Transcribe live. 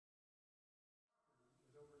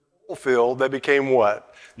field, they became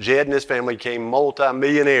what? Jed and his family became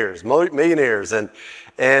multi-millionaires. And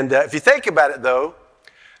if you think about it, though,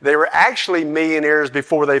 they were actually millionaires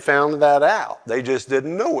before they found that out. They just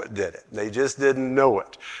didn't know it, did it? They just didn't know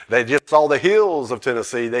it. They just saw the hills of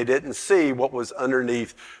Tennessee. They didn't see what was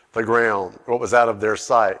underneath the ground, what was out of their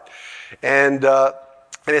sight. And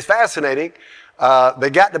it's fascinating. They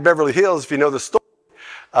got to Beverly Hills, if you know the story.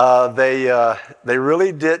 They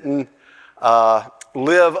really didn't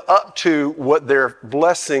live up to what their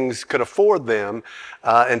blessings could afford them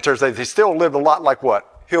in terms of they still lived a lot like what?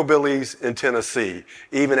 Hillbillies in Tennessee,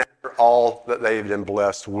 even after all that they've been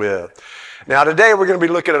blessed with. Now today we're going to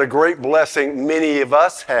be looking at a great blessing many of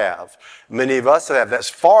us have. Many of us have.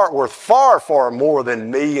 That's worth far more than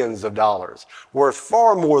millions of dollars. Worth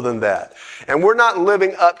far more than that. And we're not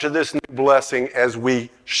living up to this new blessing as we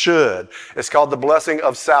should. It's called the blessing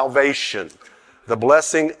of salvation. The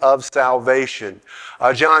blessing of salvation.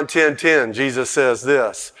 John 10:10, Jesus says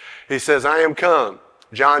this. He says, I am come.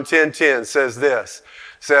 John 10:10 says this.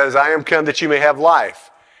 Says, I am come that you may have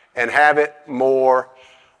life and have it more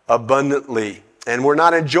abundantly. And we're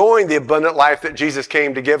not enjoying the abundant life that Jesus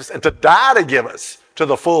came to give us and to die to give us to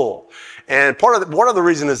the full. And part of the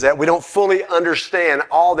reason is that we don't fully understand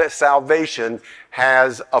all that salvation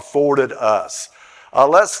has afforded us.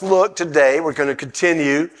 Let's look today. We're going to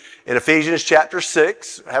continue in Ephesians chapter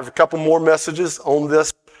 6. I have a couple more messages on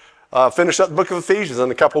this. Finish up the book of Ephesians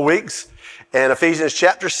in a couple weeks. And Ephesians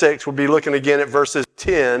chapter 6, we'll be looking again at verses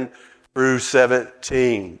 10 through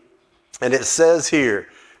 17. And it says here,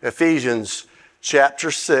 Ephesians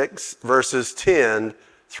chapter 6, verses 10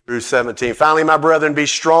 through 17. Finally, my brethren, be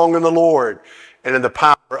strong in the Lord and in the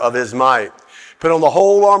power of his might. Put on the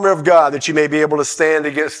whole armor of God that you may be able to stand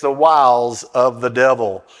against the wiles of the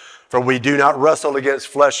devil. For we do not wrestle against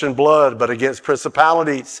flesh and blood, but against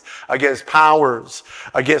principalities, against powers,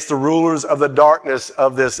 against the rulers of the darkness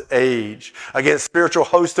of this age, against spiritual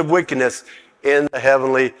hosts of wickedness in the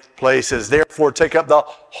heavenly places. Therefore, take up the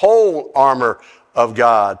whole armor of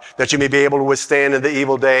God, that you may be able to withstand in the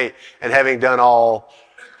evil day, and having done all,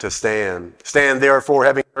 to stand. Stand therefore,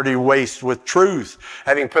 having girded your waist with truth,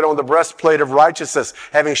 having put on the breastplate of righteousness,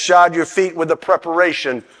 having shod your feet with the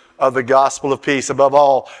preparation of the gospel of peace. Above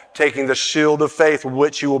all, taking the shield of faith with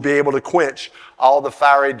which you will be able to quench all the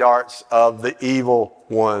fiery darts of the evil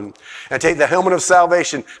one. And take the helmet of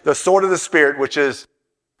salvation, the sword of the Spirit, which is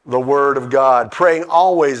the word of God, praying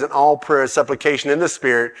always in all prayer and supplication in the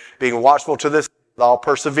Spirit, being watchful to this with all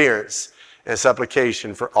perseverance and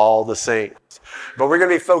supplication for all the saints. But we're going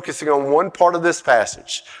to be focusing on one part of this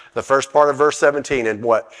passage, the first part of verse 17, and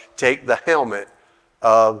what? Take the helmet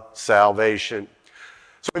of salvation.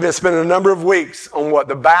 So we've been spending a number of weeks on what?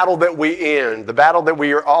 The battle that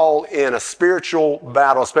we are all in, a spiritual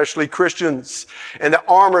battle, especially Christians, and the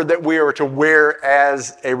armor that we are to wear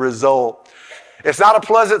as a result. It's not a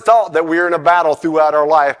pleasant thought that we're in a battle throughout our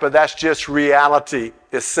life, but that's just reality.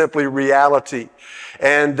 It's simply reality.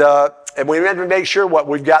 And we have to make sure what?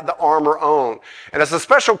 We've got the armor on. And it's a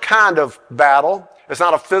special kind of battle. It's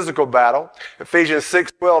not a physical battle. Ephesians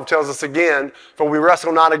 6:12 tells us again, for we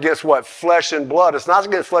wrestle not against what? Flesh and blood. It's not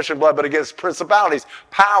against flesh and blood, but against principalities,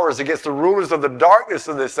 powers, against the rulers of the darkness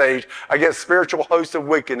of this age, against spiritual hosts of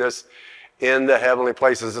wickedness in the heavenly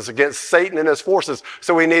places. It's against Satan and his forces.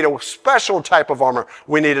 So we need a special type of armor.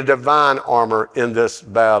 We need a divine armor in this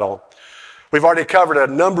battle. We've already covered a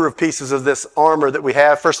number of pieces of this armor that we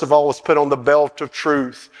have. First of all, let's put on the belt of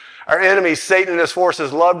truth. Our enemy, Satan and his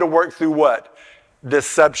forces, love to work through what?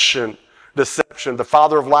 Deception. The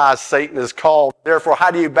father of lies, Satan, is called. Therefore,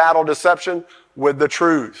 how do you battle deception? With the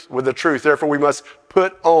truth. Therefore, we must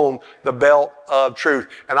put on the belt of truth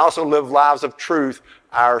and also live lives of truth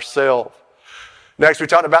ourselves. Next, we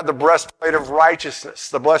talked about the breastplate of righteousness.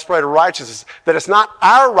 The breastplate of righteousness. That it's not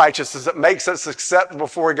our righteousness that makes us acceptable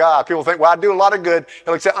before God. People think, well, I do a lot of good.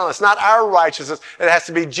 He'll say, oh, it's not our righteousness. It has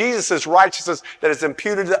to be Jesus' righteousness that is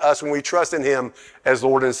imputed to us when we trust in him as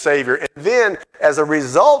Lord and Savior. And then, as a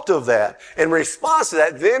result of that, in response to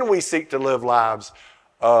that, then we seek to live lives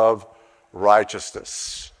of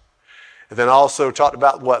righteousness. And then also talked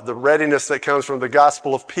about what? The readiness that comes from the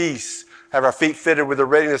gospel of peace. Have our feet fitted with the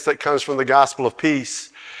readiness that comes from the gospel of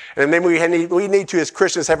peace. And then we need to, as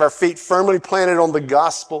Christians, have our feet firmly planted on the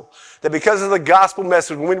gospel. That because of the gospel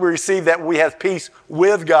message, when we receive that, we have peace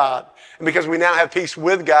with God. And because we now have peace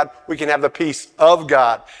with God, we can have the peace of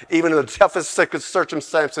God. Even in the toughest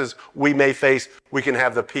circumstances we may face, we can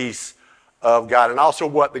have the peace of God. And also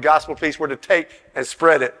what? The gospel of peace, we're to take and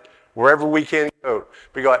spread it wherever we can go.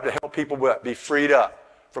 We go out to help people be freed up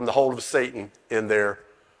from the hold of Satan in their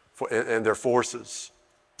forces.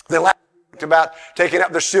 Then last week About taking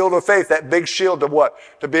up the shield of faith, that big shield to what?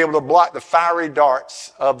 To be able to block the fiery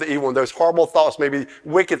darts of the evil one, those horrible thoughts, maybe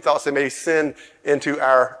wicked thoughts that may send into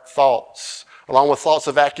our thoughts, along with thoughts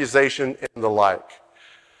of accusation and the like.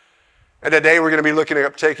 And today we're going to be looking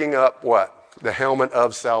at taking up what? The helmet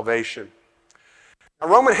of salvation. Now,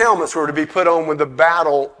 Roman helmets were to be put on when the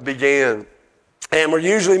battle began, and were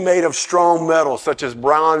usually made of strong metal, such as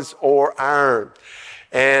bronze or iron.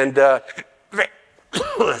 And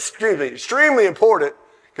extremely important,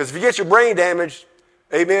 because if you get your brain damaged,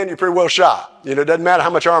 amen, you're pretty well shot. It doesn't matter how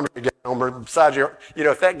much armor you get on, but besides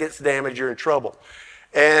if that gets damaged, you're in trouble.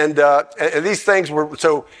 And these things were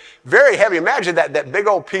so very heavy. Imagine that big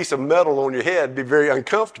old piece of metal on your head would be very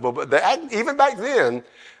uncomfortable. But even back then,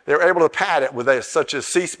 they were able to pad it with such as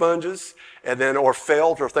sea sponges or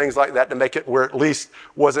felt or things like that to make it where at least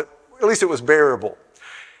it was bearable.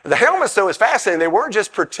 And the helmets, though, is fascinating. They weren't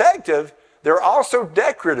just protective. They're also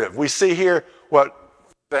decorative. We see here the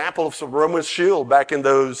example of some Roman shield back in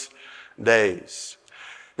those days.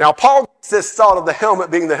 Now, Paul gets this thought of the helmet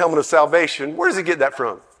being the helmet of salvation. Where does he get that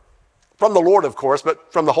from? From the Lord, of course,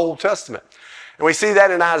 but from the Old Testament. And we see that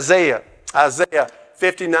in Isaiah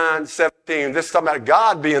 59:17. This is talking about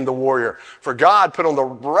God being the warrior. For God put on the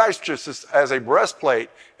righteousness as a breastplate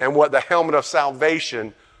and the helmet of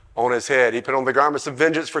salvation on his head. He put on the garments of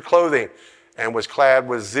vengeance for clothing and was clad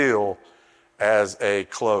with zeal as a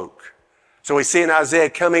cloak. So we see in Isaiah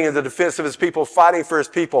coming in the defense of his people, fighting for his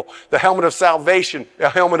people, the helmet of salvation, a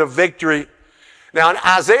helmet of victory. Now in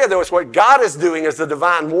Isaiah, though, it's what God is doing as the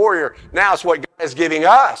divine warrior. Now it's what God is giving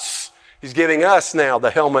us. He's giving us now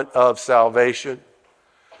the helmet of salvation.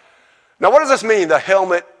 Now what does this mean, the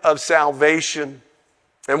helmet of salvation?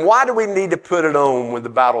 And why do we need to put it on when the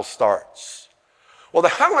battle starts? Well, the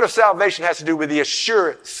helmet of salvation has to do with the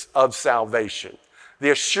assurance of salvation. The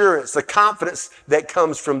assurance, the confidence that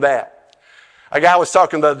comes from that. A guy was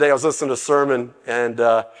talking the other day, I was listening to a sermon, and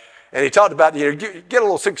he talked about, you get a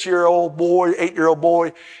little 6-year-old boy, 8-year-old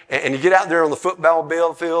boy, and you get out there on the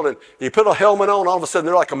football field, and you put a helmet on, all of a sudden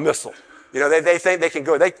they're like a missile. They think they can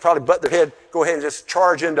go, they probably butt their head, go ahead and just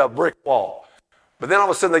charge into a brick wall. But then all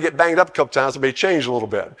of a sudden they get banged up a couple times, it may change a little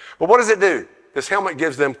bit. But what does it do? This helmet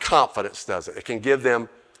gives them confidence, does it? It can give them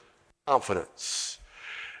confidence.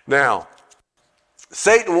 Now,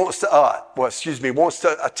 Satan wants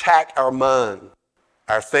to attack our mind,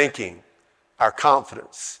 our thinking, our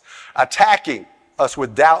confidence, attacking us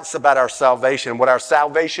with doubts about our salvation, what our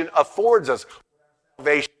salvation affords us.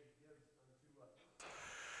 Salvation.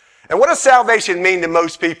 And what does salvation mean to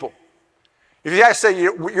most people? If you guys say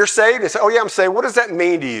you're saved, they say, oh yeah, I'm saved. What does that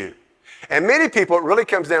mean to you? And many people, it really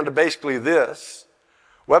comes down to basically this.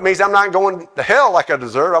 Well, it means I'm not going to hell like I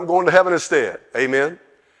deserve. I'm going to heaven instead. Amen.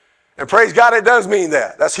 And praise God, it does mean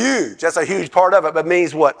that. That's huge. That's a huge part of it. But it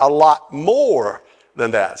means what? A lot more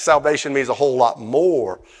than that. Salvation means a whole lot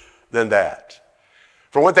more than that.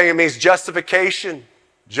 For one thing, it means justification.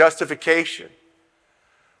 Justification.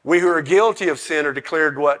 We who are guilty of sin are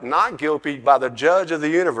declared what? Not guilty by the judge of the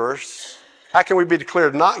universe. How can we be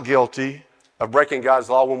declared not guilty of breaking God's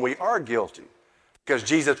law when we are guilty? Because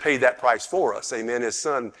Jesus paid that price for us. Amen. His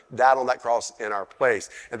son died on that cross in our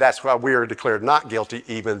place. And that's why we are declared not guilty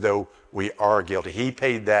even though we are guilty. He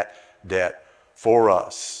paid that debt for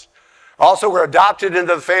us. Also, we're adopted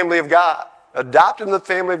into the family of God. Adopted into the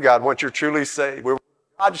family of God once you're truly saved. We're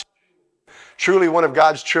truly one of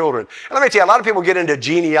God's children. And let me tell you, a lot of people get into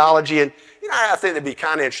genealogy, and I think that'd be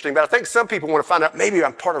kind of interesting, but I think some people want to find out maybe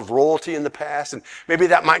I'm part of royalty in the past, and maybe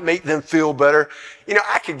that might make them feel better.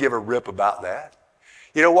 I could give a rip about that.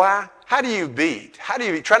 You know why? How do you beat?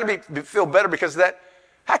 Trying to feel better because of that?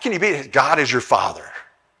 How can you beat God as your father?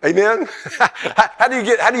 Amen? How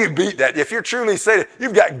do you beat that? If you're truly saved,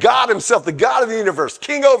 you've got God himself, the God of the universe,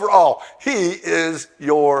 king over all. He is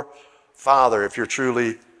your father if you're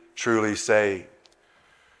truly saved.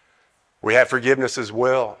 We have forgiveness as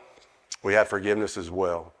well.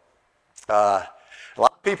 A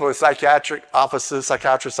lot of people in psychiatrist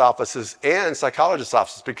offices, and psychologist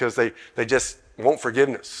offices because they just want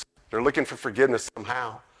forgiveness. They're looking for forgiveness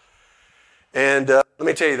somehow. And let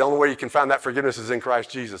me tell you, the only way you can find that forgiveness is in Christ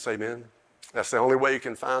Jesus. Amen. That's the only way you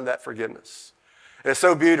can find that forgiveness. And it's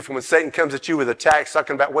so beautiful when Satan comes at you with attacks,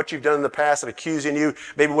 talking about what you've done in the past and accusing you,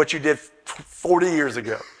 maybe what you did 40 years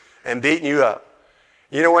ago, and beating you up.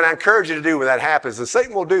 What I encourage you to do when that happens, and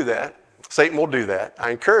Satan will do that.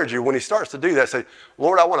 I encourage you when he starts to do that, say,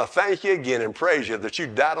 Lord, I want to thank you again and praise you that you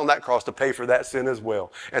died on that cross to pay for that sin as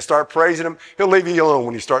well. And start praising him. He'll leave you alone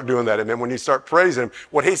when you start doing that. And then when you start praising him,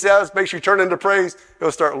 what he says makes you turn into praise,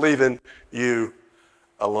 he'll start leaving you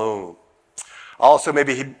alone. Also,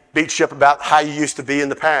 maybe he beats you up about how you used to be in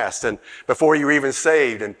the past and before you were even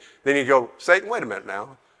saved. And then you go, Satan, wait a minute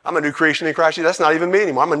now. I'm a new creation in Christ Jesus. That's not even me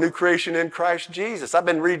anymore. I'm a new creation in Christ Jesus. I've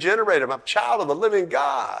been regenerated. I'm a child of the living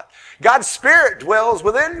God. God's Spirit dwells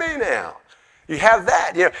within me now. You have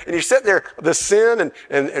that, and you sit there, the sin,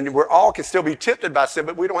 and we all can still be tempted by sin,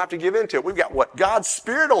 but we don't have to give in to it. We've got what? God's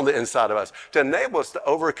Spirit on the inside of us to enable us to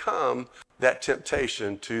overcome that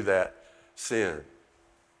temptation to that sin.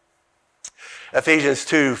 Ephesians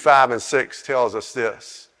 2, 5 and 6 tells us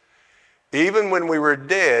this. Even when we were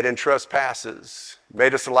dead in trespasses,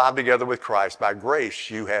 made us alive together with Christ. By grace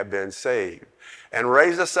you have been saved. And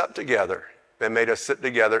raised us up together and made us sit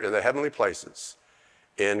together in the heavenly places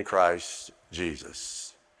in Christ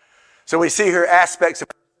Jesus. So we see here aspects of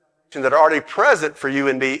that are already present for you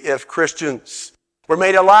and me if Christians. We're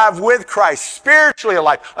made alive with Christ, spiritually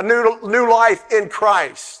alive, a new life in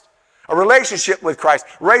Christ. A relationship with Christ,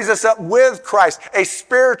 raise us up with Christ, a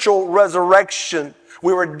spiritual resurrection.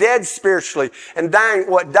 We were dead spiritually and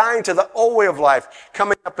dying to the old way of life,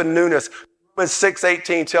 coming up in newness. Romans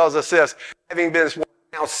 6:18 tells us this, having been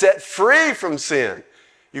now set free from sin,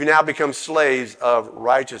 you now become slaves of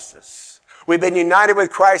righteousness. We've been united with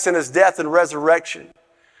Christ in his death and resurrection.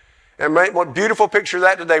 And what beautiful picture of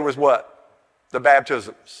that today was what? The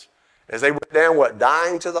baptisms. As they went down,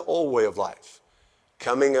 dying to the old way of life.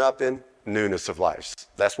 Coming up in newness of life.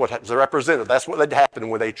 That's what they represented. That's what had happened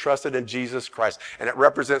when they trusted in Jesus Christ. And it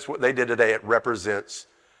represents what they did today. It represents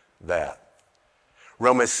that.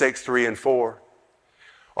 Romans 6, 3 and 4.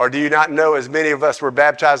 Or do you not know, as many of us were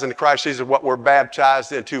baptized into Christ Jesus, what we're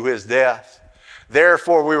baptized into his death?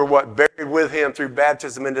 Therefore we were buried with him through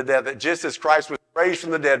baptism into death, that just as Christ was raised from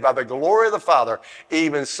the dead by the glory of the Father,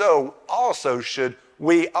 even so also should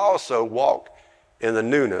we also walk in the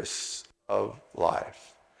newness of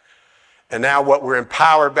life. And now we're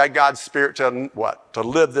empowered by God's Spirit to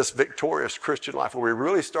live this victorious Christian life where we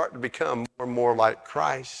really start to become more and more like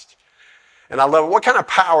Christ. And I love it. What kind of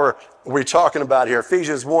power are we talking about here?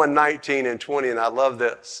 Ephesians 1, 19 and 20, and I love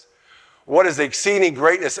this. What is the exceeding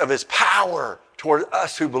greatness of his power toward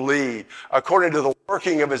us who believe, according to the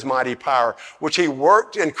working of his mighty power, which he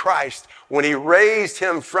worked in Christ when he raised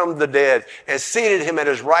him from the dead and seated him at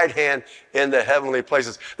his right hand in the heavenly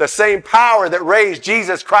places. The same power that raised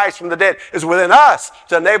Jesus Christ from the dead is within us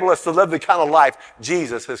to enable us to live the kind of life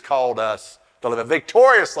Jesus has called us to live. A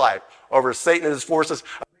victorious life over Satan and his forces,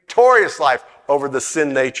 a victorious life over the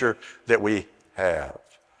sin nature that we have.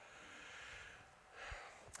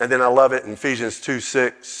 And then I love it in Ephesians 2,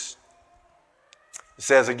 6. It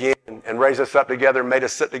says again, and raised us up together and made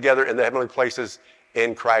us sit together in the heavenly places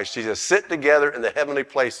in Christ Jesus. Sit together in the heavenly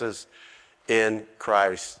places in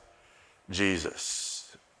Christ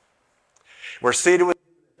Jesus. We're seated with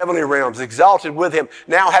heavenly realms, exalted with him,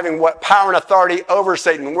 now having what? Power and authority over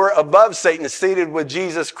Satan. We're above Satan, seated with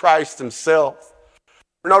Jesus Christ himself.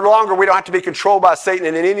 We don't have to be controlled by Satan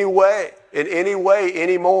in any way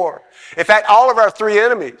anymore. In fact, all of our three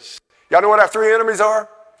enemies, y'all know what our three enemies are?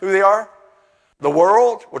 Who they are? The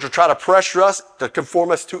world, which will try to pressure us to conform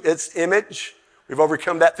us to its image. We've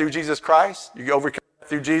overcome that through Jesus Christ. You overcome that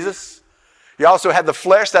through Jesus. You also have the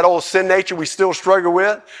flesh, that old sin nature we still struggle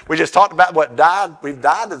with. We just talked about what died. We've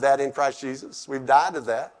died to that in Christ Jesus. We've died to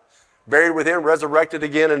that. Buried with him, resurrected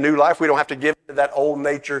again in new life. We don't have to give to that old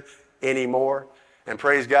nature anymore. And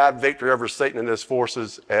praise God, victory over Satan and his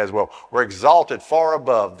forces as well. We're exalted far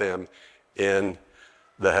above them in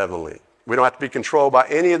the heavenly. We don't have to be controlled by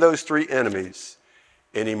any of those three enemies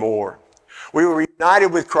anymore. We were united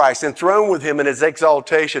with Christ, enthroned with him in his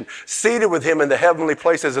exaltation, seated with him in the heavenly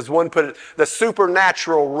places, as one put it, the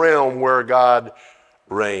supernatural realm where God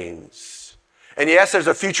reigns. And yes, there's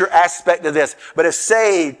a future aspect to this, but as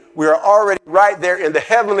saved, we are already right there in the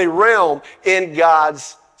heavenly realm in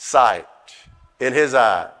God's sight, in his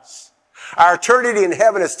eyes. Our eternity in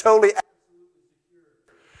heaven is totally.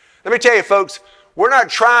 Let me tell you, folks, we're not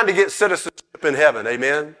trying to get citizenship in heaven,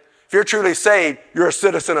 amen? If you're truly saved, you're a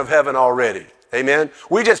citizen of heaven already, amen?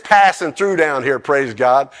 We just passing through down here, praise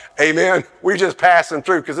God, amen? We just passing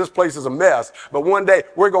through because this place is a mess. But one day,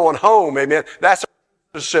 we're going home, amen? That's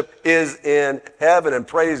our citizenship is in heaven, and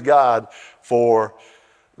praise God for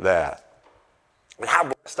that. And how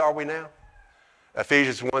blessed are we now?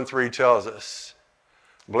 Ephesians 1:3 tells us,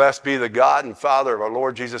 blessed be the God and Father of our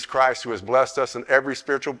Lord Jesus Christ, who has blessed us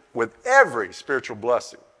with every spiritual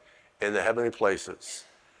blessing in the heavenly places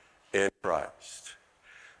in Christ.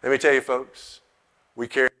 Let me tell you, folks, we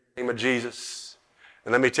carry the name of Jesus.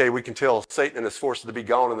 And let me tell you, we can tell Satan and his forces to be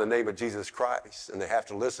gone in the name of Jesus Christ. And they have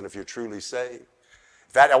to listen if you're truly saved.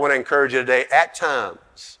 In fact, I want to encourage you today, at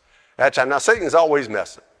times, now Satan's always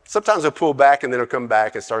messing. Sometimes they'll pull back and then they'll come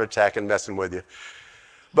back and start attacking, messing with you.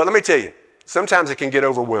 But let me tell you, sometimes it can get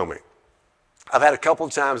overwhelming. I've had a couple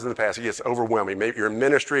of times in the past, it gets overwhelming. Maybe you're in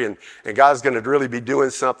ministry and God's going to really be doing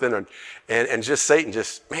something and just Satan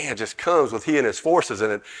just comes with he and his forces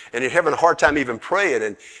in it. And you're having a hard time even praying.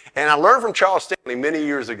 And I learned from Charles Stanley many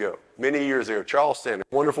years ago, Charles Stanley,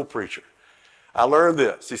 wonderful preacher. I learned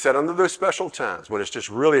this. He said, under those special times when it's just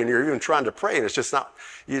really, and you're even trying to pray and it's just not,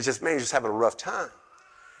 you're just having a rough time.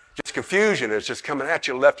 Just confusion. It's just coming at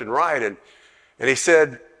you left and right. And he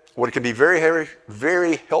said, what it can be very,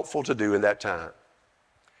 very helpful to do in that time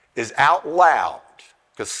is out loud,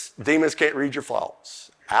 because demons can't read your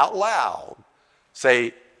thoughts, out loud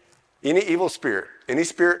say, any evil spirit, any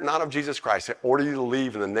spirit not of Jesus Christ, I order you to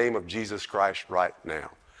leave in the name of Jesus Christ right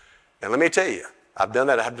now. And let me tell you, I've done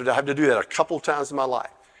that. I have to do that a couple times in my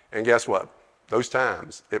life. And guess what? Those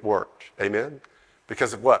times it worked. Amen?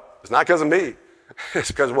 Because of what? It's not because of me.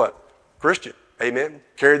 It's because of what? Christian. Amen?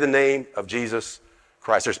 Carry the name of Jesus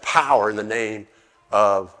Christ. There's power in the name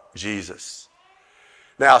of Jesus.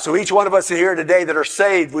 Now, so each one of us here today that are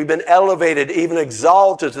saved, we've been elevated, even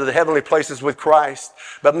exalted to the heavenly places with Christ.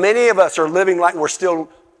 But many of us are living like we're still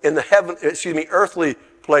in the earthly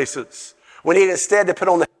places. We need instead to put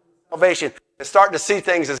on the salvation and start to see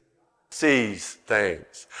things as God sees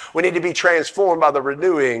things. We need to be transformed by the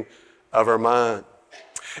renewing of our mind.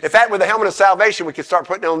 In fact, with the helmet of salvation, we can start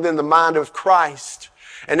putting on then the mind of Christ.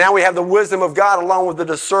 And now we have the wisdom of God along with the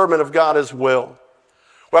discernment of God as well.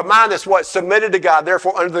 Well, mind is what? Submitted to God,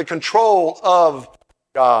 therefore under the control of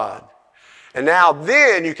God. And now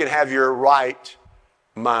then you can have your right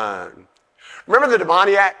mind. Remember the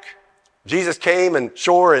demoniac? Jesus came and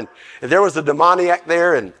there was a demoniac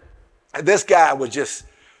there, and this guy was just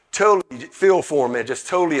totally feel for him, man, just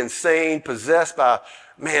totally insane, possessed by,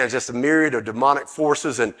 just a myriad of demonic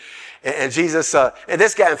forces. And Jesus, and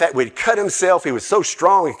this guy, in fact, would cut himself. He was so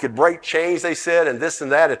strong, he could break chains, they said, and this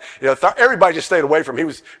and that. And, everybody just stayed away from him.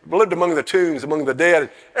 He lived among the tombs, among the dead.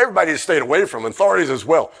 And everybody just stayed away from him, authorities as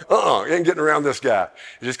well. You ain't getting around this guy.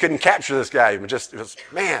 You just couldn't capture this guy. It was,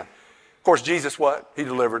 man. Of course, Jesus, what? He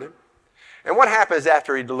delivered him. And what happens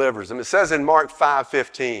after he delivers him? It says in Mark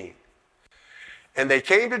 5:15, and they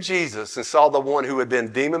came to Jesus and saw the one who had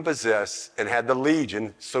been demon-possessed and had the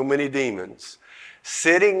legion, so many demons,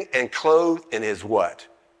 sitting and clothed in his what?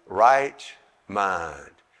 Right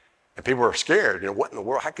mind. And people were scared. What in the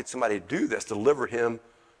world? How could somebody do this? Deliver him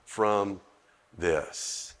from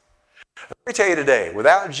this. Let me tell you today,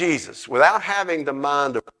 without Jesus, without having the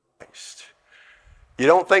mind of Christ, you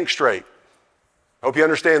don't think straight. I hope you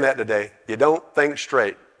understand that today. You don't think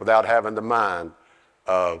straight without having the mind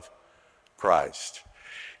of Christ.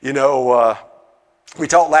 We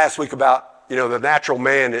talked last week about, the natural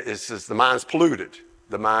man is the mind's polluted.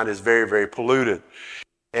 The mind is very, very polluted.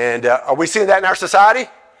 And are we seeing that in our society?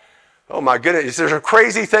 Oh my goodness, there's a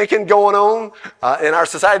crazy thinking going on in our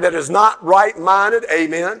society that is not right-minded.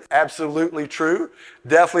 Amen. Absolutely true.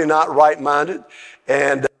 Definitely not right-minded.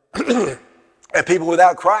 And, and people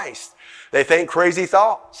without Christ, they think crazy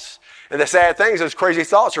thoughts. And the sad thing is those crazy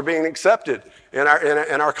thoughts are being accepted in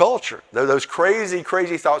our culture. Those crazy,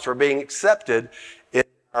 crazy thoughts are being accepted in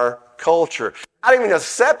our culture. Not even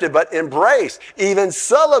accepted, but embraced, even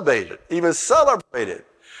celebrated. And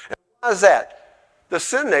why is that? The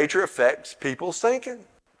sin nature affects people's thinking.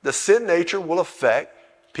 The sin nature will affect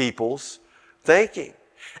people's thinking.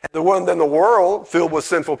 And the world filled with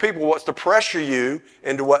sinful people wants to pressure you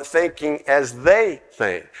into thinking as they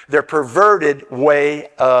think. Their perverted way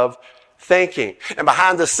of thinking. And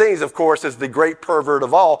behind the scenes, of course, is the great pervert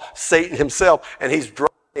of all, Satan himself, and he's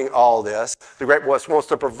driving all this. The great one wants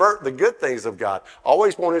to pervert the good things of God.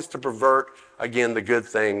 Always wants to pervert, again, the good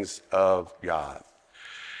things of God.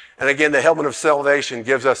 And again, the helmet of salvation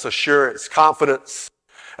gives us assurance, confidence.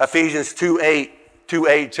 Ephesians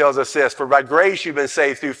 2:8 tells us this, for by grace you've been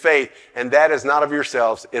saved through faith, and that is not of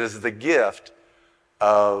yourselves, it is the gift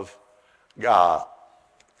of God.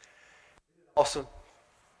 Awesome.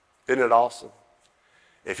 Isn't it awesome?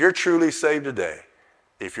 If you're truly saved today,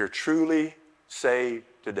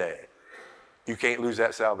 you can't lose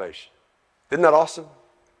that salvation. Isn't that awesome?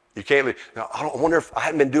 You can't lose. Now, I wonder if I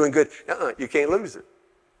hadn't been doing good. You can't lose it.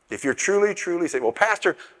 If you're truly saved. Well,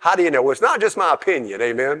 Pastor, how do you know? Well, it's not just my opinion,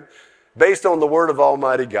 amen. Based on the word of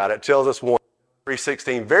Almighty God, it tells us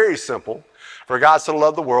 3:16, very simple. For God so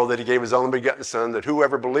loved the world that he gave his only begotten Son, that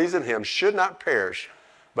whoever believes in him should not perish,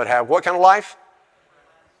 but have what kind of life?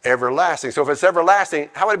 Everlasting. So if it's everlasting,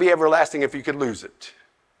 how would it be everlasting if you could lose it?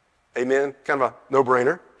 Amen? Kind of a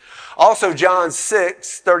no-brainer. Also, John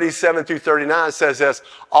 6:37-39 says this,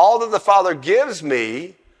 all that the Father gives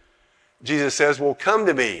me, Jesus says, will come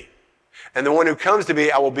to me. And the one who comes to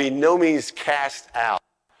me, I will be no means cast out.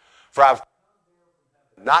 For I've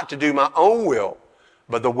come not to do my own will,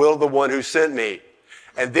 but the will of the one who sent me.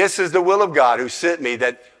 And this is the will of God who sent me,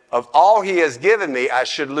 that of all he has given me, I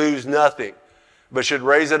should lose nothing, but should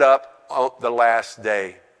raise it up on the last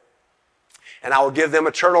day. And I will give them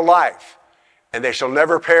eternal life, and they shall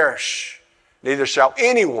never perish. Neither shall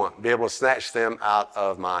anyone be able to snatch them out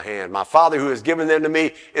of my hand. My Father who has given them to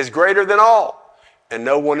me is greater than all, and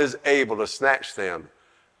no one is able to snatch them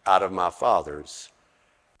out of my Father's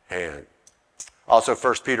hand. Also,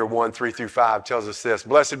 1 Peter 1, 3 through 5 tells us this.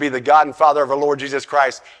 Blessed be the God and Father of our Lord Jesus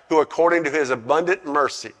Christ, who according to his abundant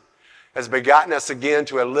mercy has begotten us again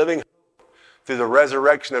to a living hope through the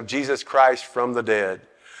resurrection of Jesus Christ from the dead,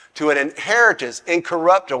 to an inheritance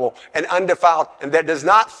incorruptible and undefiled, and that does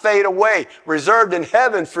not fade away, reserved in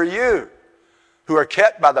heaven for you, who are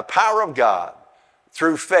kept by the power of God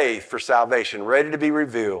through faith for salvation, ready to be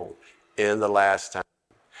revealed in the last time.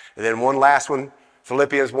 And then one last one,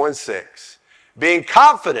 Philippians 1:6. Being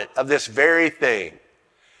confident of this very thing,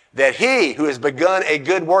 that he who has begun a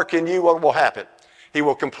good work in you, what will happen? He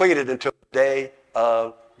will complete it until the day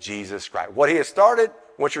of Jesus Christ. What he has started,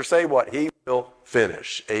 once you're saved, what? He will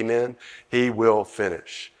finish. Amen? He will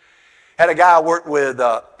finish. Had a guy I worked with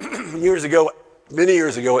many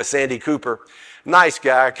years ago at Sandy Cooper. Nice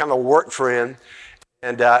guy, kind of a work friend.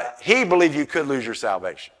 And he believed you could lose your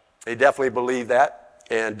salvation. He definitely believed that.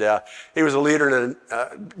 And he was a leader and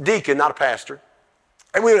a deacon, not a pastor.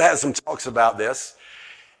 And we would have some talks about this.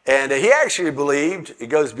 And he actually believed, it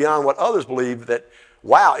goes beyond what others believe, that,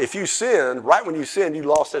 wow, if you sinned, right when you sinned, you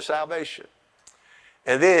lost their salvation.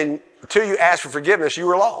 And then until you asked for forgiveness, you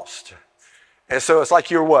were lost. And so it's like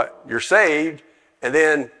you're what? You're saved, and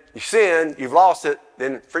then you sin, you've lost it,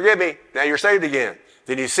 then forgive me, now you're saved again.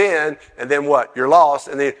 Then you sin, and then what? You're lost,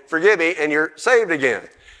 and then forgive me, and you're saved again.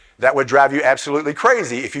 That would drive you absolutely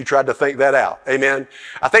crazy if you tried to think that out. Amen.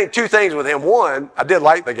 I think two things with him. One, I did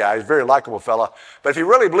like the guy. He's a very likable fella. But if he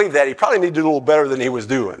really believed that, he probably needed to do a little better than he was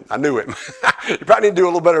doing. I knew him. He probably needed to do a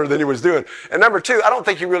little better than he was doing. And number two, I don't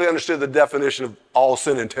think he really understood the definition of all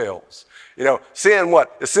sin entails. You know, sin,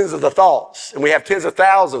 what? The sins of the thoughts. And we have tens of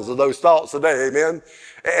thousands of those thoughts today. Amen.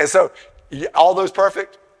 And so, all those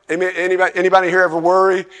perfect? Amen. Anybody here ever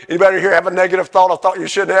worry? Anybody here have a negative thought, a thought you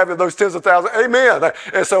shouldn't have, in those tens of thousands? Amen.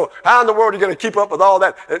 And so how in the world are you going to keep up with all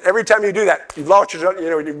that? And every time you do that, you've lost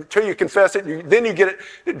your, until you confess it, then you get it.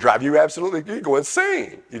 It'd drive you absolutely, you go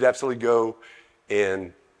insane. You'd absolutely go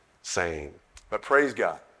insane. But praise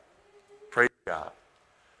God. Praise God.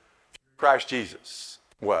 Christ Jesus,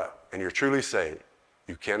 what? And you're truly saved.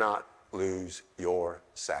 You cannot lose your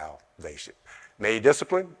salvation. May he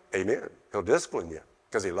discipline? Amen. He'll discipline you,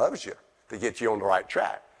 because he loves you to get you on the right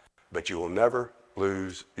track. But you will never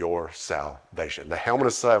lose your salvation. The helmet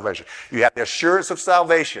of salvation. You have the assurance of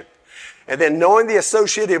salvation. And then knowing the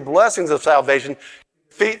associated blessings of salvation,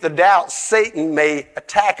 defeat the doubt Satan may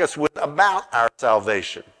attack us with about our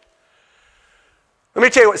salvation. Let me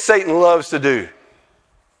tell you what Satan loves to do.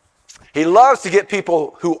 He loves to get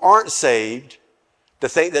people who aren't saved to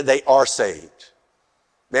think that they are saved.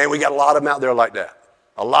 Man, we got a lot of them out there like that.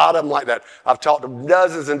 A lot of them like that. I've talked to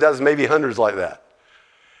dozens and dozens, maybe hundreds like that.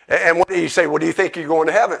 And what do you say? Well, do you think you're going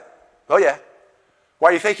to heaven? Oh, yeah. Why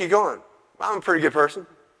do you think you're going? Well, I'm a pretty good person.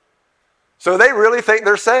 So they really think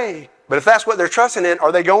they're saved. But if that's what they're trusting in,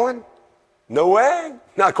 are they going? No way.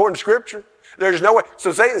 Not according to Scripture. There's no way.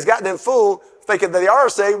 So Satan's got them fooled thinking they are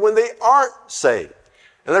saved when they aren't saved.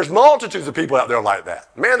 And there's multitudes of people out there like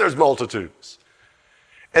that. Man, there's multitudes.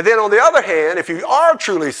 And then on the other hand, if you are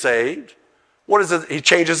truly saved, what is it? He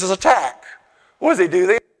changes his attack. What does he do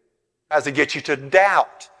then? He tries to get you to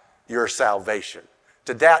doubt your salvation.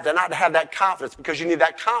 To doubt, to not have that confidence, because you need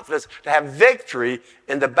that confidence to have victory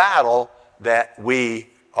in the battle that we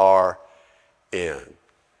are in.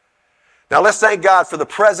 Now let's thank God for the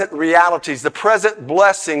present realities, the present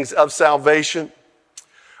blessings of salvation.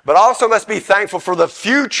 But also let's be thankful for the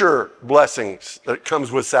future blessings that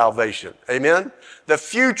comes with salvation. Amen? The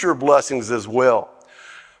future blessings as well.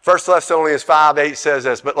 1 Thessalonians 5:8 says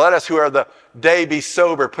this, but let us who are the day be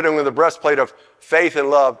sober, putting on the breastplate of faith and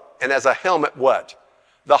love, and as a helmet, what?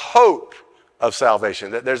 The hope of salvation.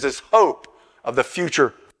 That there's this hope of the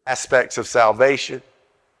future aspects of salvation.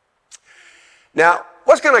 Now,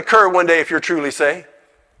 what's going to occur one day if you're truly saved?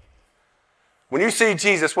 When you see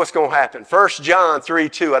Jesus, what's going to happen? 1 John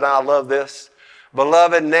 3:2, and I love this.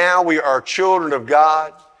 Beloved, now we are children of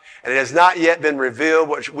God, and it has not yet been revealed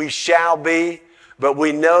what we shall be, but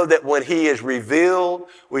we know that when he is revealed,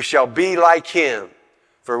 we shall be like him,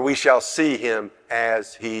 for we shall see him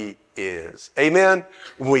as he is. Amen?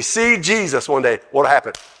 When we see Jesus one day, what will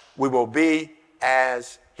happen? We will be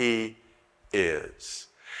as he is.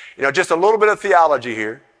 Just a little bit of theology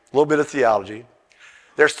here. A little bit of theology.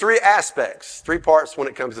 There's three aspects, three parts when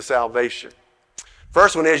it comes to salvation.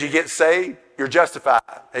 First one is you get saved, you're justified.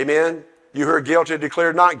 Amen. You who are guilty are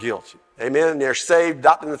declared not guilty. Amen. You're saved,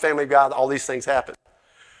 adopted in the family of God. All these things happen.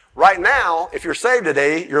 Right now, if you're saved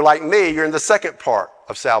today, you're like me, you're in the second part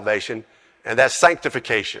of salvation, and that's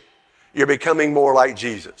sanctification. You're becoming more like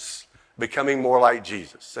Jesus. Becoming more like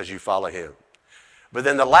Jesus as you follow him. But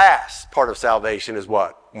then the last part of salvation is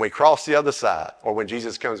what? When we cross the other side, or when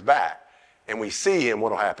Jesus comes back and we see him,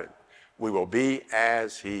 what will happen? We will be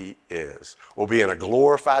as he is. We'll be in a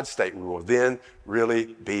glorified state. We will then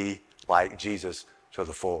really be like Jesus to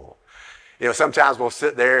the full. Sometimes we'll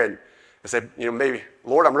sit there and say, maybe,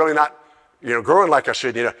 Lord, I'm really not, growing like I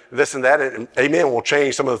should, this and that. And amen, we'll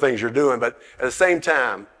change some of the things you're doing. But at the same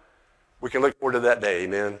time, we can look forward to that day,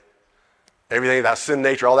 amen. Everything, that sin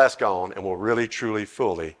nature, all that's gone, and we'll really, truly,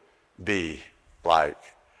 fully be like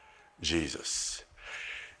Jesus.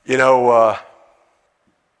 The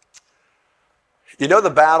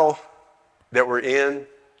battle that we're in,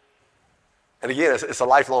 and again, it's a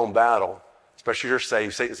lifelong battle, especially if you're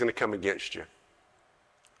saved. Satan's going to come against you.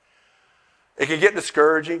 It can get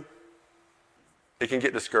discouraging. It can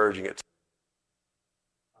get discouraging. It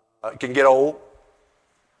can get old,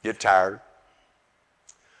 get tired.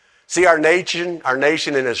 See, our nation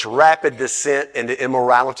in its rapid descent into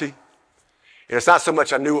immorality. It's not so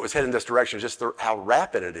much I knew it was heading this direction, just how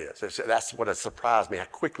rapid it is. That's what has surprised me, how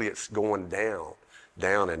quickly it's going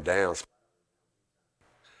down and down.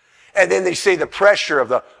 And then they see the pressure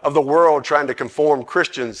of the world trying to conform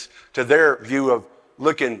Christians to their view of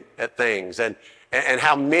looking at things, and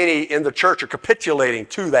how many in the church are capitulating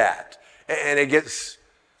to that. And it gets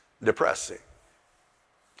depressing.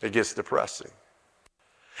 It gets depressing.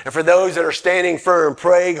 And for those that are standing firm,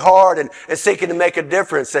 praying hard and seeking to make a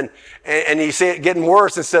difference, and you see it getting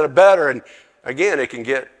worse instead of better, and again, it can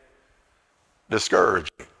get discouraging.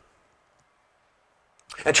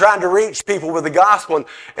 And trying to reach people with the gospel,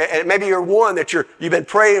 and maybe you're one that you've been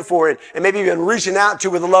praying for, and maybe you've been reaching out to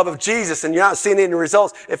with the love of Jesus, and you're not seeing any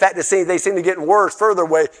results. In fact, they seem to get worse, further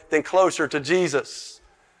away than closer to Jesus.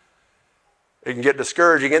 It can get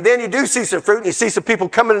discouraging. And then you do see some fruit, and you see some people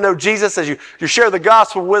coming to know Jesus as you share the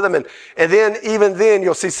gospel with them, and then even then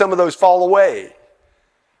you'll see some of those fall away,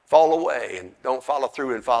 and don't follow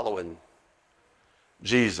through in following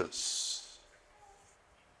Jesus.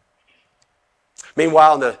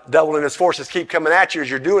 Meanwhile, the devil and his forces keep coming at you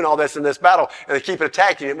as you're doing all this in this battle, and they keep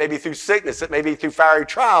attacking you. It may be through sickness. It may be through fiery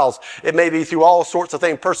trials. It may be through all sorts of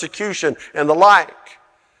things, persecution and the like.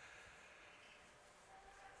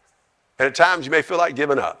 And at times you may feel like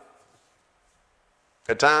giving up.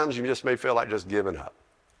 At times you just may feel like just giving up.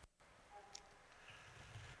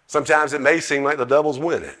 Sometimes it may seem like the devil's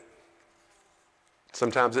winning.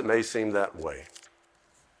 Sometimes it may seem that way.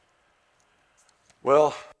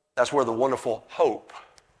 Well, that's where the wonderful hope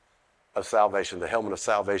of salvation, the helmet of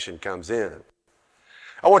salvation, comes in.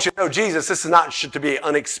 I want you to know, Jesus, this is not to be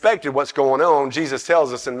unexpected what's going on. Jesus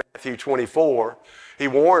tells us in Matthew 24, he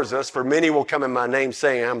warns us, for many will come in my name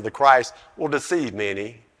saying, I'm the Christ, will deceive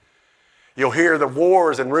many. You'll hear the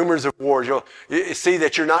wars and rumors of wars. You'll see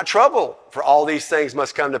that you're not troubled, for all these things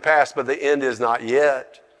must come to pass, but the end is not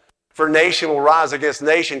yet. For nation will rise against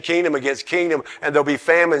nation, kingdom against kingdom, and there'll be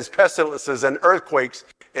famines, pestilences, and earthquakes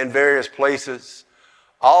in various places.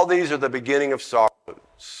 All these are the beginning of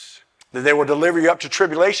sorrows. Then they will deliver you up to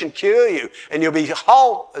tribulation, kill you, and you'll be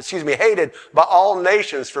hated by all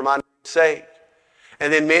nations for my name's sake.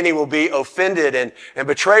 And then many will be offended and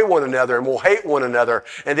betray one another and will hate one another.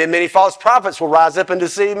 And then many false prophets will rise up and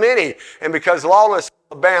deceive many. And because lawlessness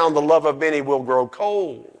will abound, the love of many will grow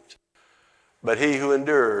cold. But he who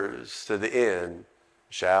endures to the end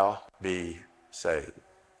shall be saved.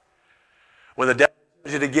 When the devil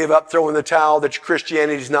tells you to give up, throw in the towel, that your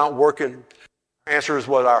Christianity is not working, the answer is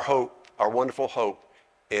what our hope, our wonderful hope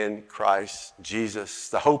in Christ Jesus,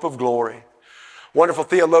 the hope of glory. Wonderful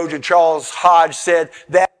theologian Charles Hodge said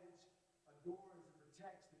that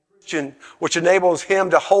which enables him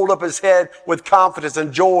to hold up his head with confidence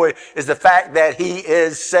and joy is the fact that he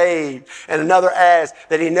is saved. And another adds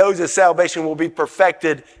that he knows his salvation will be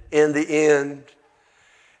perfected in the end.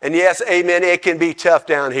 And yes, amen, it can be tough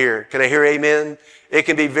down here. Can I hear amen? It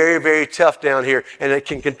can be very, very tough down here, and it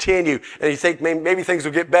can continue. And you think maybe things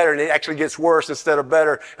will get better, and it actually gets worse instead of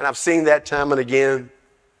better. And I've seen that time and again.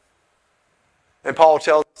 And Paul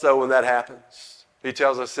tells us so when that happens. He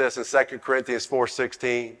tells us this in 2 Corinthians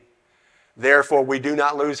 4:16. Therefore we do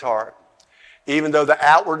not lose heart, even though the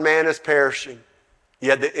outward man is perishing,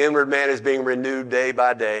 Yet the inward man is being renewed day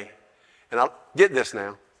by day. And I'll get this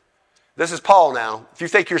now. This is Paul now. If you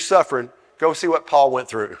think you're suffering, go see what Paul went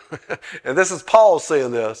through. And this is Paul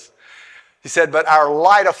saying this. He said, but our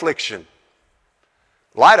light affliction.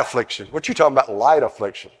 Light affliction. What you talking about, light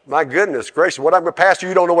affliction? My goodness gracious. What I'm going to pass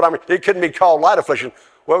you don't know what I mean. It couldn't be called light affliction.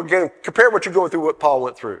 Well, again, compare what you're going through what Paul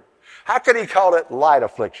went through. How could he call it light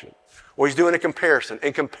affliction? Well, he's doing a comparison.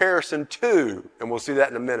 In comparison to, and we'll see that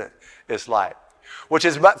in a minute, it's light. Which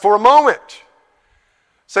is but for a moment.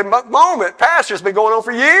 Say, moment, Pastor, it's been going on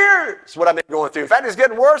for years, what I've been going through. In fact, it's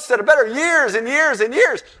getting worse instead of better, years and years and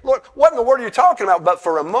years. Lord, what in the world are you talking about? But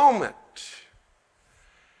for a moment.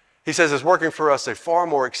 He says it's working for us a far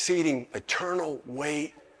more exceeding eternal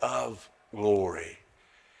weight of glory.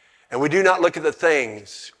 And we do not look at the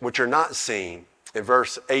things which are not seen in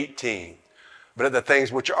verse 18, but at the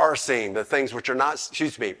things which are seen, the things which are not,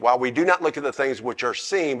 while we do not look at the things which are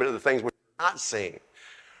seen, but at the things which are not seen.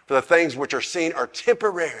 For the things which are seen are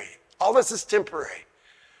temporary. All this is temporary.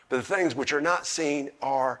 But the things which are not seen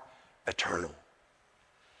are eternal.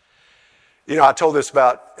 You know, I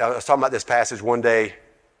was talking about this passage one day,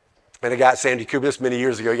 and a guy at Sandy Kubis many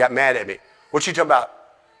years ago, he got mad at me. What you talking about?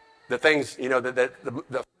 The things, you know, that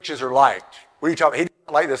the afflictions are liked. What are you talking about? He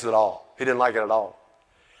didn't like this at all. He didn't like it at all.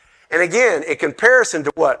 And again, in comparison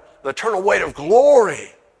to what? The eternal weight of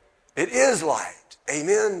glory. It is light.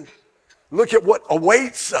 Amen. Look at what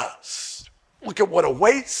awaits us. Look at what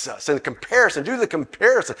awaits us in comparison. Do the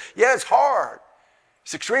comparison. Yeah, it's hard.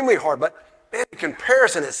 It's extremely hard, but man, the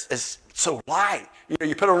comparison is so light. You know,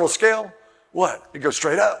 you put it on a scale, what? It goes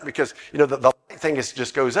straight up because, you know, the light thing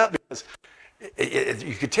just goes up because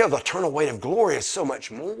you can tell the eternal weight of glory is so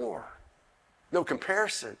much more. No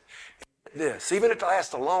comparison. This, even if it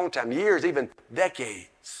lasts a long time, years, even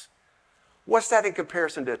decades. What's that in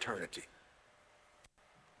comparison to eternity?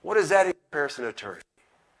 What is that in comparison to eternity?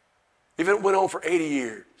 Even if it went on for 80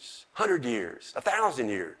 years, 100 years, 1,000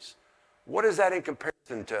 years. What is that in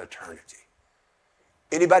comparison to eternity?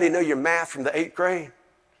 Anybody know your math from the 8th grade?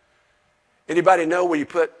 Anybody know where you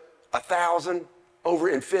put 1,000 over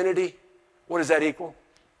infinity? What does that equal?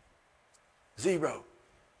 0.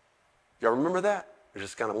 Y'all remember that? I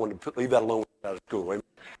just kind of wanted to leave that alone out of school.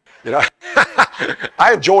 You know,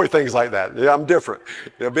 I enjoy things like that. Yeah, I'm different.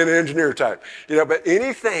 You know, being an engineer type. You know, but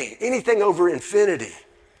anything over infinity,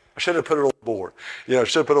 I should have put it on the board. You know, I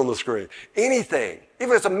should have put it on the screen. Anything,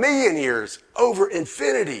 even if it's 1,000,000 years over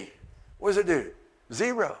infinity, what does it do?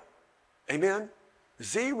 0. Amen?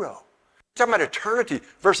 0. Talking about eternity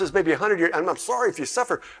versus maybe 100 years. And I'm sorry if you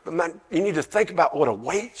suffer, but man, you need to think about what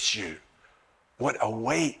awaits you. What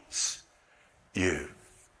awaits you.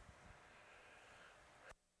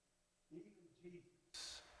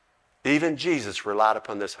 Even Jesus relied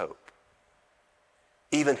upon this hope.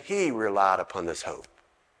 Even he relied upon this hope.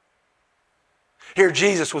 Here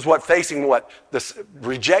Jesus was facing what? This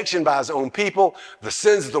rejection by his own people, the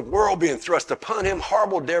sins of the world being thrust upon him,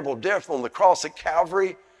 horrible, terrible death on the cross at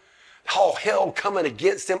Calvary, all hell coming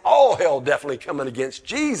against him, all hell definitely coming against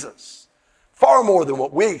Jesus, far more than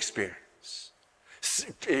what we experience.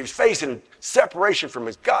 He was facing separation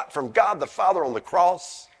from God the Father on the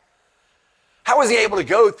cross. How was he able to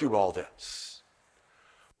go through all this?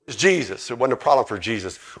 It was Jesus. It wasn't a problem for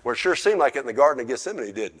Jesus. Well, it sure seemed like it in the Garden of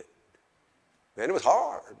Gethsemane, didn't it? Man, it was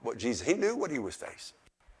hard. He knew what he was facing.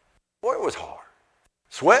 Boy, it was hard.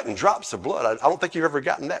 Sweat and drops of blood. I don't think you've ever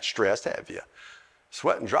gotten that stressed, have you?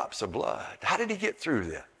 Sweat and drops of blood. How did he get through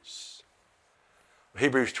this?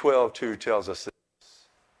 Hebrews 12:2 tells us this.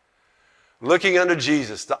 Looking unto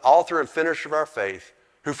Jesus, the author and finisher of our faith,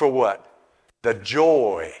 who for what? The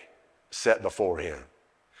joy set before him.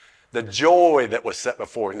 The joy that was set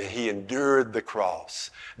before him, he endured the cross,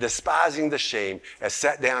 despising the shame, and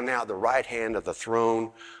sat down now at the right hand of the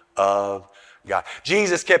throne of God.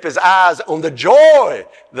 Jesus kept his eyes on the joy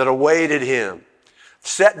that awaited him,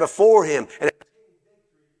 set before him, and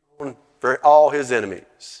for all his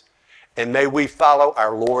enemies. And may we follow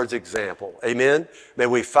our Lord's example. Amen? May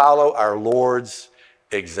we follow our Lord's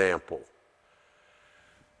example.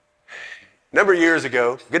 A good number of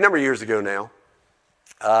years ago now,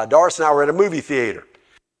 Doris and I were at a movie theater,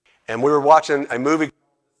 and we were watching a movie called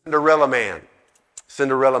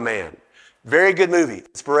Cinderella Man. Very good movie,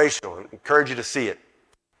 inspirational. I encourage you to see it.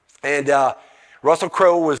 And Russell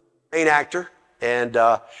Crowe was the main actor, and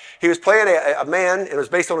he was playing a man. It was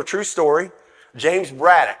based on a true story. James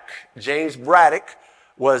Braddock. James Braddock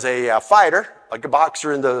was a fighter, like a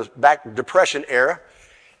boxer in the back Depression era,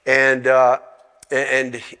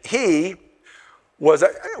 and he was a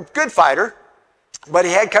good fighter. But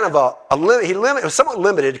he had kind of he was somewhat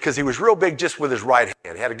limited because he was real big just with his right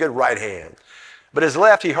hand. He had a good right hand. But his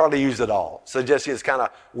left, he hardly used at all. So just he was kind of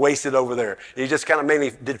wasted over there. He just kind of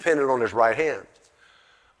mainly depended on his right hand.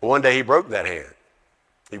 But one day he broke that hand.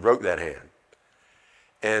 He broke that hand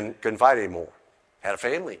and couldn't fight anymore. Had a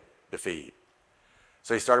family to feed.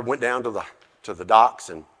 So he went down to the docks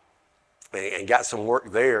and got some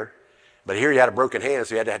work there. But here he had a broken hand,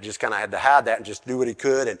 so he had to hide that and just do what he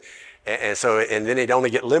could. And then he'd only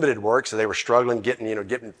get limited work, so they were struggling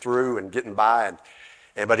getting through and getting by.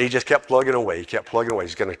 But he just kept plugging away. He kept plugging away.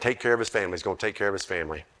 He's going to take care of his family. He's going to take care of his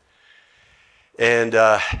family. And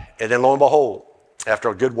then lo and behold, after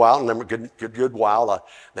a good while,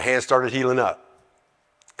 the hand started healing up.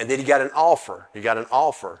 And then he got an offer. He got an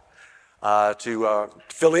offer to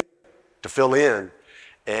fill in,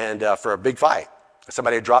 and for a big fight.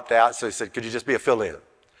 Somebody had dropped out, so he said, "Could you just be a fill-in?"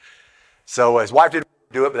 So his wife didn't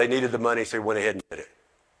do it, but they needed the money, so he went ahead and did it.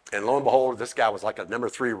 And lo and behold, this guy was like a number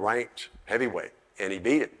 3 ranked heavyweight, and he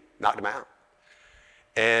beat him, knocked him out.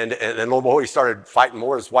 And then lo and behold, he started fighting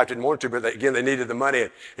more. His wife didn't want to, but again, they needed the money.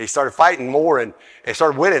 And he started fighting more and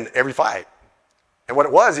started winning every fight. And what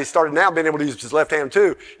it was, he started now being able to use his left hand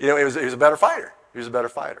too. He was a better fighter. He was a better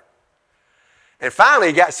fighter. And finally,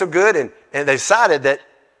 he got so good, and they decided that,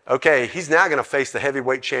 okay, he's now going to face the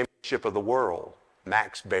heavyweight championship of the world,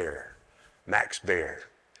 Max Baer. Max Baer.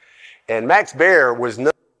 And Max Baer was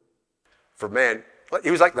known for, he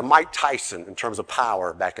was like the Mike Tyson in terms of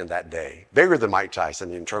power back in that day. Bigger than Mike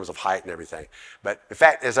Tyson in terms of height and everything. But in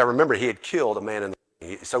fact, as I remember, he had killed a man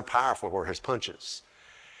so powerful were his punches.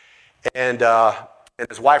 And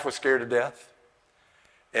his wife was scared to death.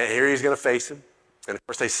 And here he's going to face him. And of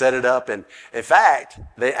course, they set it up. And in fact,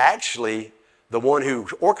 the one who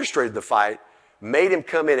orchestrated the fight made him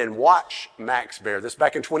come in and watch Max Baer. This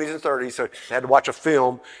back in 20s and 30s, so they had to watch a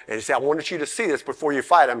film. And he said, "I wanted you to see this before you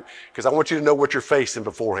fight him because I want you to know what you're facing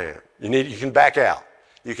beforehand. You can back out.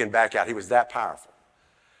 You can back out." He was that powerful.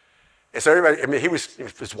 And so everybody,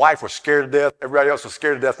 his wife was scared to death. Everybody else was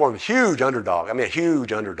scared to death for him. Huge underdog. A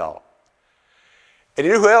huge underdog. And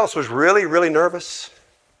you know who else was really, really nervous?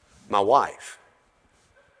 My wife.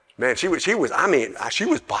 Man, she was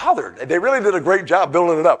bothered. They really did a great job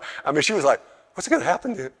building it up. She was like, "What's going to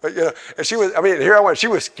happen?" And she was, here I went, she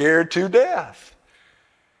was scared to death.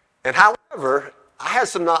 And however,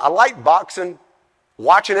 I like boxing,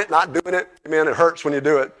 watching it, not doing it. It hurts when you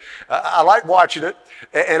do it. I like watching it.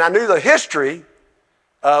 And I knew the history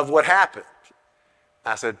of what happened.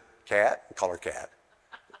 I said, "Kat," I call her Kat,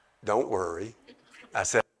 "don't worry." I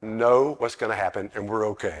said, "Know what's going to happen, and we're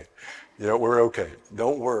okay. We're okay.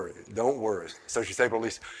 Don't worry. Don't worry." So she's able to at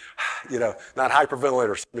least, not hyperventilate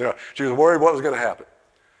or, she was worried what was going to happen.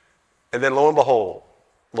 And then lo and behold,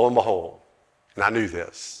 and I knew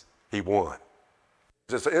this, he won.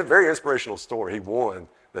 It's a very inspirational story. He won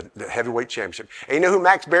the heavyweight championship. And you know who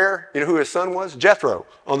Max Baer, who his son was? Jethro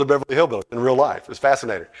on the Beverly Hillbillies in real life. It was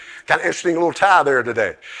fascinating. Kind of interesting little tie there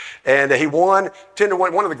today. And he won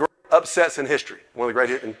 10-1, one of the great upsets in history, one of the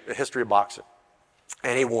great in the history of boxing.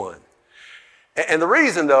 And he won. And the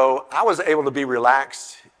reason, though, I was able to be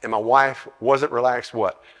relaxed and my wife wasn't relaxed,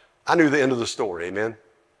 what? I knew the end of the story, amen?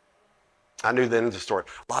 I knew the end of the story.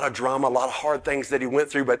 A lot of drama, a lot of hard things that he went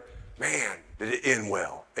through, but man, did it end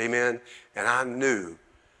well, amen? And I knew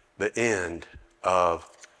the end of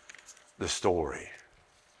the story.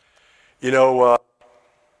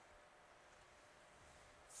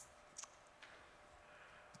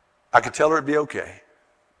 I could tell her it'd be okay,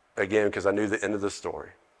 again, because I knew the end of the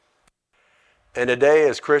story. And today,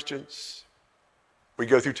 as Christians, we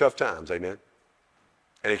go through tough times, amen?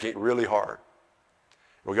 And it can get really hard.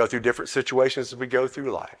 We go through different situations as we go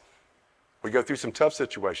through life. We go through some tough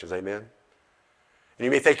situations, amen? And you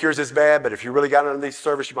may think yours is bad, but if you really got into these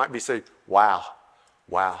service, you might be saying, wow,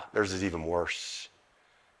 theirs is even worse.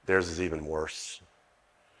 Theirs is even worse.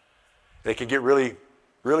 And it can get really,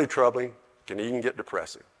 really troubling. It can even get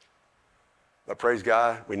depressing. But praise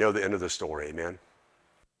God, we know the end of the story, amen?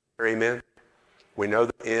 Amen? We know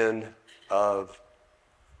the end of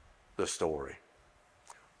the story.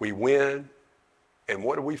 We win, and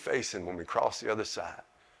what are we facing when we cross the other side?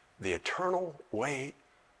 The eternal weight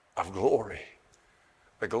of glory.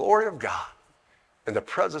 The glory of God in the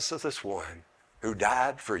presence of this one who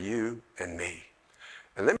died for you and me.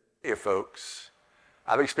 And let me tell you, folks,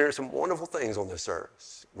 I've experienced some wonderful things on this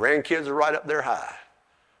earth. Grandkids are right up there high.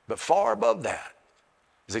 But far above that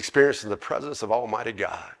is experiencing the presence of Almighty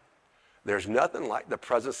God. There's nothing like the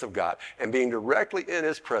presence of God and being directly in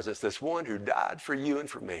his presence, this one who died for you and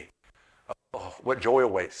for me. Oh, what joy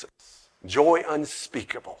awaits us. Joy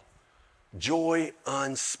unspeakable. Joy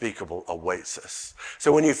unspeakable awaits us.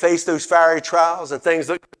 So when you face those fiery trials and things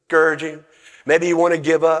look discouraging, maybe you want to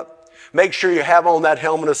give up, Make sure you have on that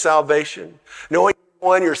helmet of salvation. Knowing,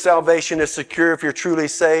 one, your salvation is secure if you're truly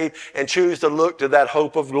saved, and choose to look to that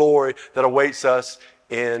hope of glory that awaits us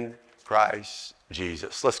in Christ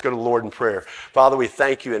Jesus. Let's go to the Lord in prayer. Father, we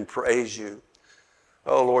thank you and praise you.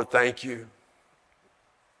 Oh, Lord, thank you.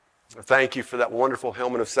 Thank you for that wonderful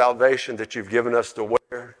helmet of salvation that you've given us to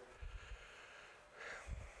wear.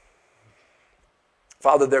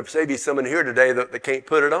 Father, there may be someone here today that they can't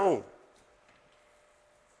put it on.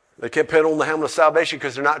 They can't put on the helmet of salvation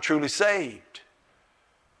because they're not truly saved.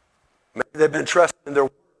 Maybe they've been trusting in their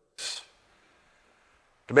works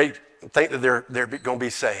to think that they're going to be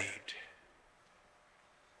saved.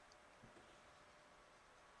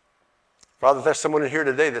 Father, if there's someone in here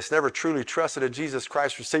today that's never truly trusted in Jesus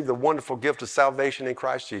Christ, received the wonderful gift of salvation in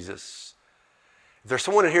Christ Jesus. If there's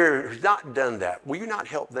someone in here who's not done that, will you not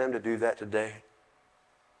help them to do that today?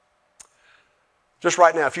 Just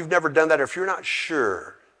right now, if you've never done that, or if you're not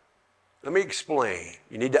sure, let me explain.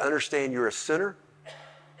 You need to understand you're a sinner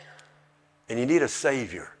and you need a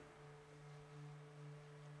Savior.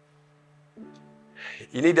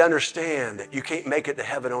 You need to understand that you can't make it to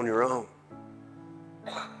heaven on your own.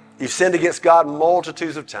 You've sinned against God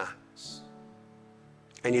multitudes of times.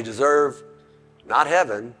 And you deserve not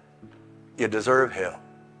heaven, you deserve hell.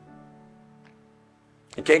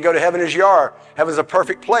 You can't go to heaven as you are. Heaven's a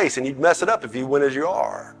perfect place, and you'd mess it up if you went as you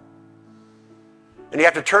are. And you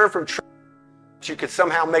have to turn from truth that you could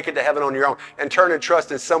somehow make it to heaven on your own, and turn and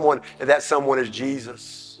trust in someone, and that someone is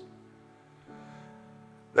Jesus.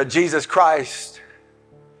 That Jesus Christ,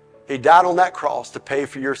 he died on that cross to pay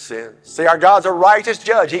for your sins. See, our God's a righteous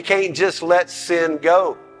judge. He can't just let sin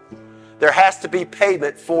go. There has to be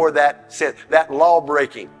payment for that sin, that law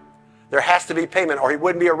breaking. There has to be payment, or he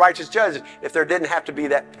wouldn't be a righteous judge if there didn't have to be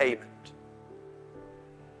that payment.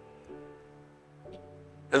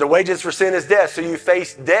 And the wages for sin is death, so you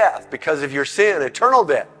face death because of your sin, eternal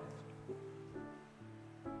death.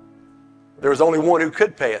 There was only one who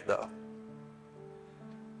could pay it, though.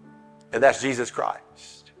 And that's Jesus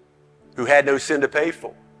Christ, who had no sin to pay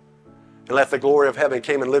for, and left the glory of heaven,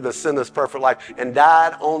 came and lived a sinless, perfect life, and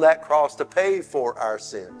died on that cross to pay for our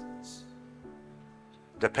sins,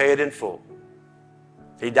 to pay it in full.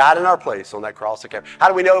 He died in our place on that cross. How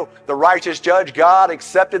do we know the righteous judge, God,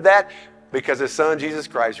 accepted that? Because his son, Jesus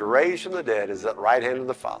Christ, raised from the dead, is at the right hand of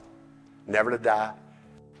the Father, never to die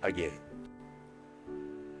again.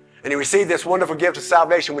 And you receive this wonderful gift of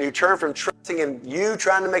salvation when you turn from trusting in you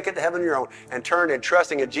trying to make it to heaven on your own, and turn and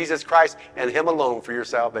trusting in Jesus Christ and him alone for your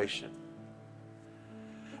salvation.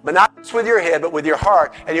 But not just with your head, but with your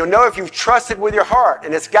heart. And you'll know if you've trusted with your heart.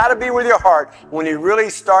 And it's got to be with your heart when you really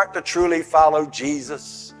start to truly follow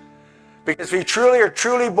Jesus. Because if you truly are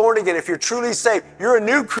truly born again, if you're truly saved, you're a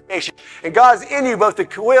new creation. And God's in you both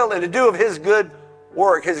to will and to do of his good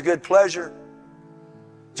work, his good pleasure.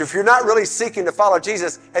 So if you're not really seeking to follow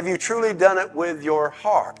Jesus, have you truly done it with your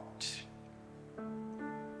heart?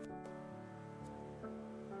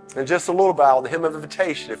 And just a little about the hymn of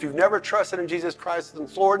invitation. If you've never trusted in Jesus Christ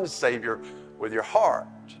as Lord and Savior with your heart,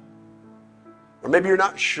 or maybe you're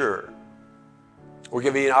not sure, we'll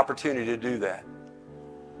give you an opportunity to do that.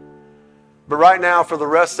 But right now, for the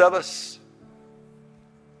rest of us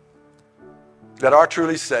that are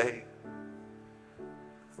truly saved,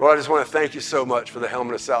 Lord, I just want to thank you so much for the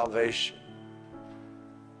helmet of salvation.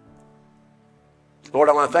 Lord,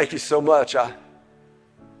 I want to thank you so much.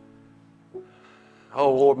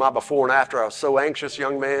 Oh, Lord, my before and after, I was so anxious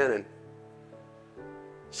young man and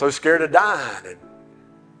so scared of dying. And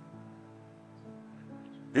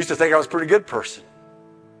used to think I was a pretty good person.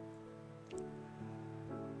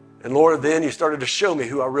 And Lord, then you started to show me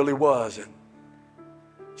who I really was and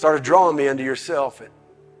started drawing me into yourself.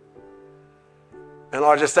 And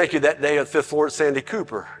Lord, I just thank you that day at Fifth Floor at Sandy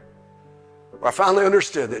Cooper, where I finally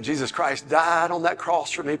understood that Jesus Christ died on that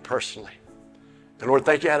cross for me personally. And Lord,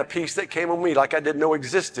 thank you I had a peace that came on me like I didn't know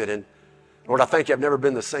existed. And Lord, I thank you I've never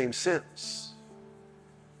been the same since.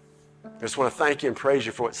 I just want to thank you and praise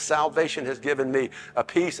you for what salvation has given me, a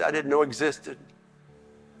peace I didn't know existed.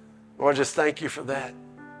 Lord, just thank you for that.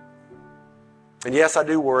 And yes, I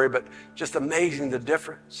do worry, but just amazing the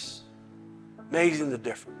difference. Amazing the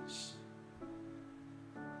difference.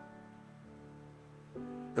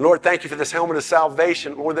 And Lord, thank you for this helmet of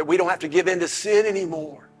salvation, Lord, that we don't have to give in to sin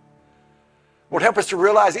anymore. Lord, help us to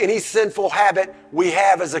realize any sinful habit we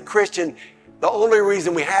have as a Christian, the only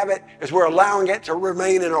reason we have it is we're allowing it to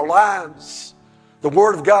remain in our lives. The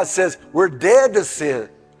Word of God says we're dead to sin.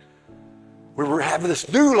 We're having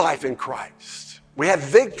this new life in Christ. We have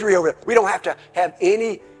victory over it. We don't have to have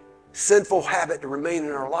any sinful habit to remain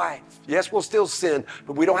in our life. Yes, we'll still sin,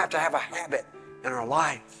 but we don't have to have a habit in our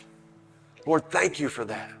life. Lord, thank you for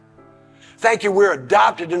that. Thank you, we're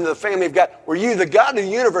adopted into the family of God, where you, the God of the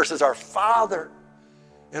universe, is our Father.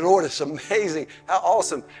 And Lord, it's amazing how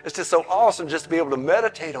awesome. It's just so awesome just to be able to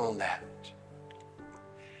meditate on that.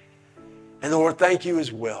 And Lord, thank you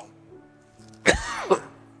as well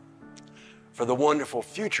for the wonderful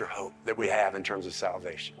future hope that we have in terms of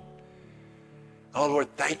salvation. Oh, Lord,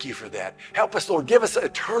 thank you for that. Help us, Lord. Give us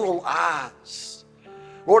eternal eyes.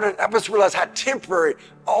 Lord, help us realize how temporary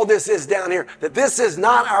all this is down here, that this is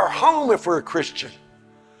not our home if we're a Christian.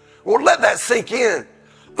 Lord, let that sink in.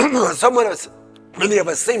 Many of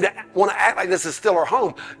us seem to want to act like this is still our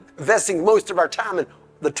home, investing most of our time in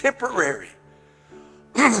the temporary.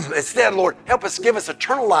 Instead, Lord, help us, give us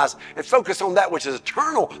eternal eyes and focus on that which is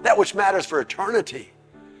eternal, that which matters for eternity.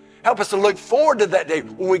 Help us to look forward to that day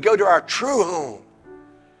when we go to our true home.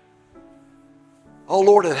 Oh,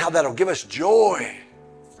 Lord, and how that'll give us joy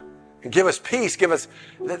and give us peace, give us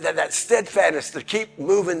that steadfastness to keep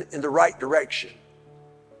moving in the right direction,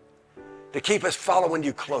 to keep us following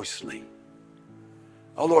you closely.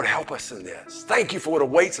 Oh, Lord, help us in this. Thank you for what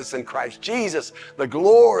awaits us in Christ Jesus, the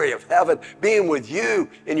glory of heaven, being with you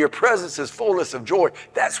in your presence is fullness of joy.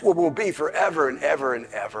 That's where we'll be forever and ever and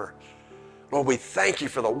ever. Lord, we thank you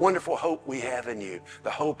for the wonderful hope we have in you,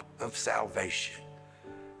 the hope of salvation.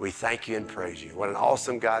 We thank you and praise you. What an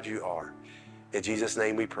awesome God you are. In Jesus'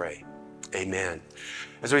 name we pray. Amen.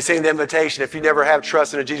 As we sing the invitation, if you never have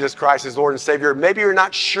trusted in Jesus Christ as Lord and Savior, maybe you're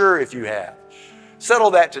not sure if you have.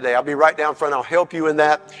 Settle that today. I'll be right down front. I'll help you in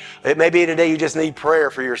that. It may be today you just need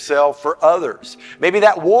prayer for yourself, for others. Maybe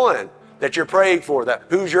that one that you're praying for, that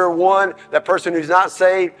who's your one, that person who's not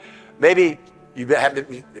saved, maybe you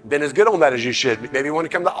haven't been as good on that as you should. Maybe you want to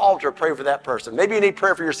come to the altar, pray for that person. Maybe you need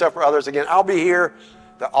prayer for yourself or others. Again, I'll be here.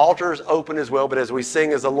 The altar is open as well, but as we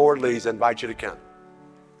sing as the Lord leads, I invite you to come.